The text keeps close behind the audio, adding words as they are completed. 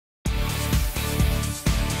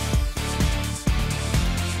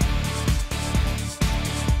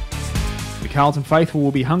Carlton faithful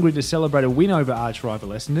will be hungry to celebrate a win over arch-rival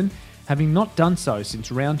Essendon, having not done so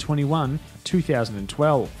since round 21,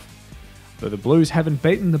 2012. Though the Blues haven't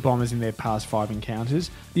beaten the Bombers in their past 5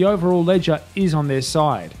 encounters, the overall ledger is on their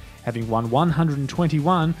side, having won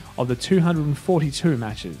 121 of the 242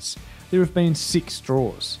 matches. There have been 6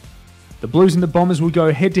 draws. The Blues and the Bombers will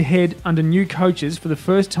go head-to-head under new coaches for the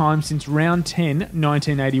first time since round 10,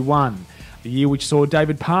 1981, the year which saw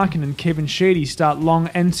David Parkin and Kevin Sheedy start long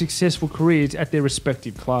and successful careers at their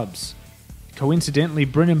respective clubs. Coincidentally,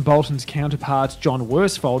 Brennan Bolton's counterpart John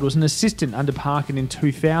Worsfold was an assistant under Parkin in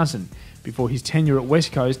 2000, before his tenure at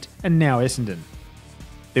West Coast and now Essendon.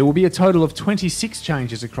 There will be a total of 26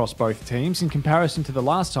 changes across both teams in comparison to the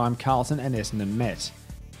last time Carlton and Essendon met.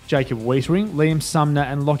 Jacob Weitering, Liam Sumner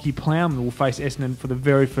and Lockie Plowman will face Essendon for the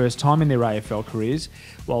very first time in their AFL careers,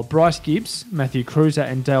 while Bryce Gibbs, Matthew Cruiser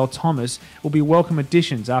and Dale Thomas will be welcome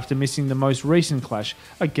additions after missing the most recent clash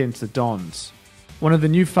against the Dons. One of the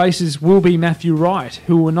new faces will be Matthew Wright,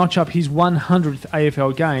 who will notch up his 100th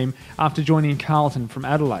AFL game after joining Carlton from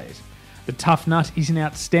Adelaide. The tough nut is in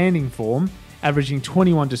outstanding form, averaging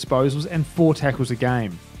 21 disposals and 4 tackles a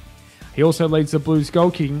game. He also leads the Blues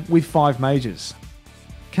goal kicking with 5 majors.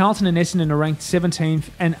 Carlton and Essendon are ranked 17th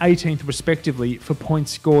and 18th respectively for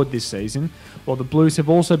points scored this season, while the Blues have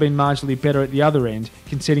also been marginally better at the other end,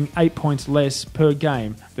 conceding 8 points less per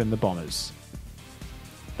game than the Bombers.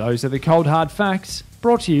 Those are the cold hard facts,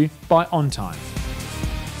 brought to you by OnTime.